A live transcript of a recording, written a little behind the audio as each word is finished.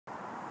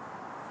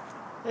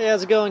Hey,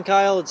 how's it going,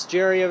 Kyle? It's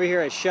Jerry over here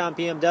at Sean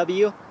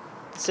BMW.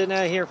 Sitting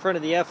out here in front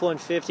of the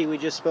F-150 we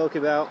just spoke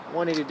about.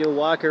 Wanted to do a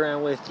walk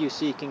around with you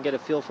so you can get a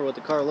feel for what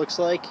the car looks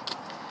like.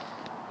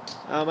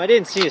 I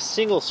didn't see a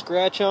single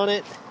scratch on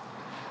it.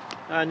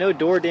 No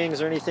door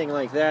dings or anything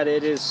like that.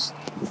 It is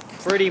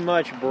pretty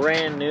much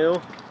brand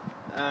new.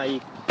 You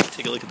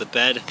take a look at the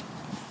bed.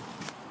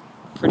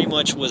 Pretty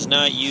much was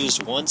not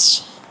used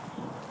once.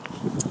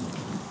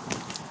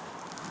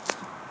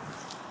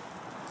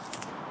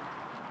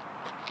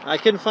 I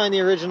couldn't find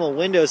the original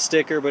window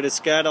sticker, but it's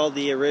got all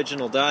the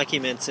original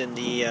documents in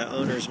the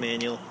owner's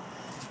manual.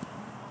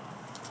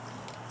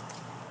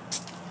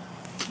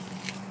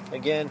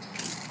 Again,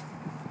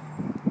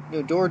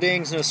 no door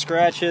dings, no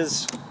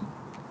scratches.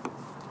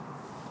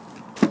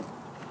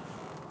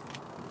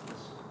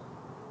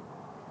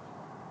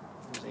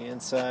 There's the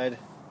inside.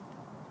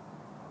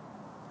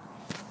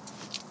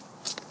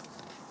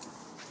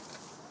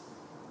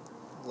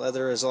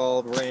 Leather is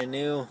all brand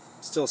new.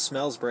 Still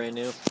smells brand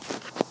new.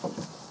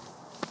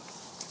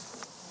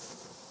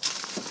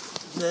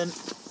 Then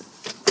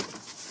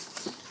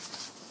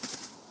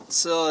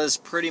still has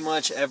pretty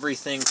much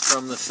everything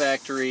from the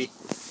factory.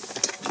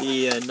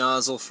 The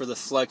nozzle for the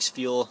flex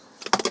fuel,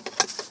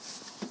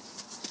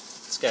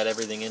 it's got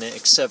everything in it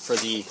except for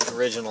the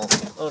original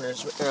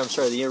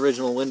the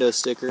original window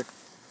sticker.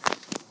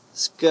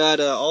 It's got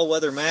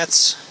all-weather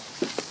mats.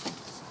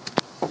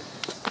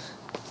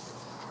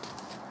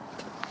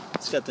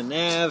 It's got the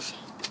nav.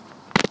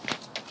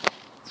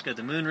 It's got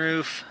the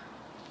moonroof.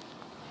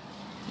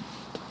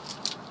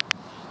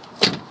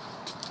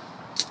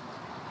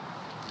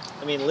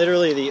 I mean,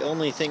 literally the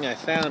only thing I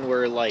found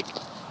were like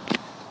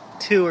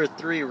 2 or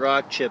 3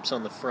 rock chips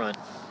on the front.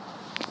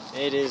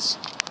 It is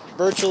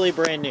virtually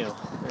brand new.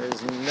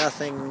 There's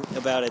nothing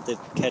about it that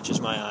catches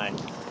my eye.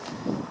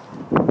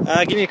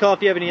 Give me a call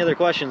if you have any other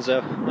questions,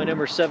 though. My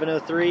number is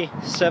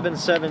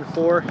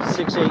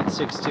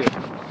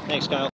 703-774-6862. Thanks, Kyle.